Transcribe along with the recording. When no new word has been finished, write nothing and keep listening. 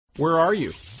Where are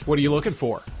you? What are you looking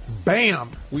for?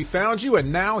 Bam! We found you,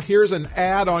 and now here's an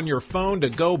ad on your phone to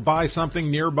go buy something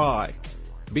nearby.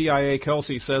 BIA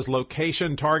Kelsey says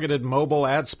location-targeted mobile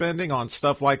ad spending on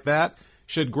stuff like that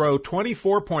should grow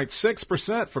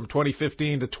 24.6% from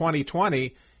 2015 to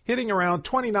 2020, hitting around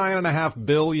 $29.5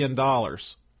 billion.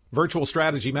 Virtual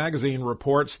Strategy Magazine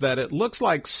reports that it looks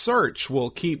like search will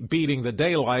keep beating the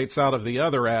daylights out of the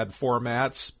other ad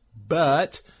formats,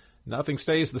 but nothing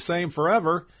stays the same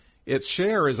forever. Its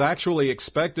share is actually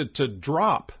expected to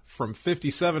drop from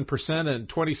 57% in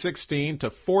 2016 to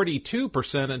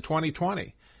 42% in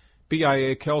 2020.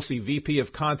 BIA Kelsey VP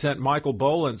of Content Michael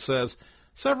Boland says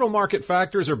several market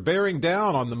factors are bearing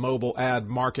down on the mobile ad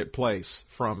marketplace,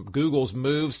 from Google's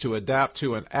moves to adapt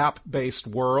to an app-based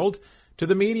world to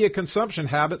the media consumption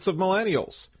habits of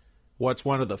millennials. What's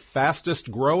one of the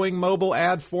fastest growing mobile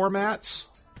ad formats?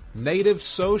 Native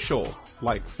social,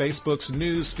 like Facebook's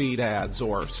news feed ads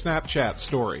or Snapchat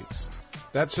stories.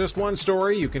 That's just one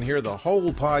story. You can hear the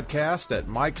whole podcast at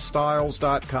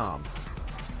MikeStiles.com.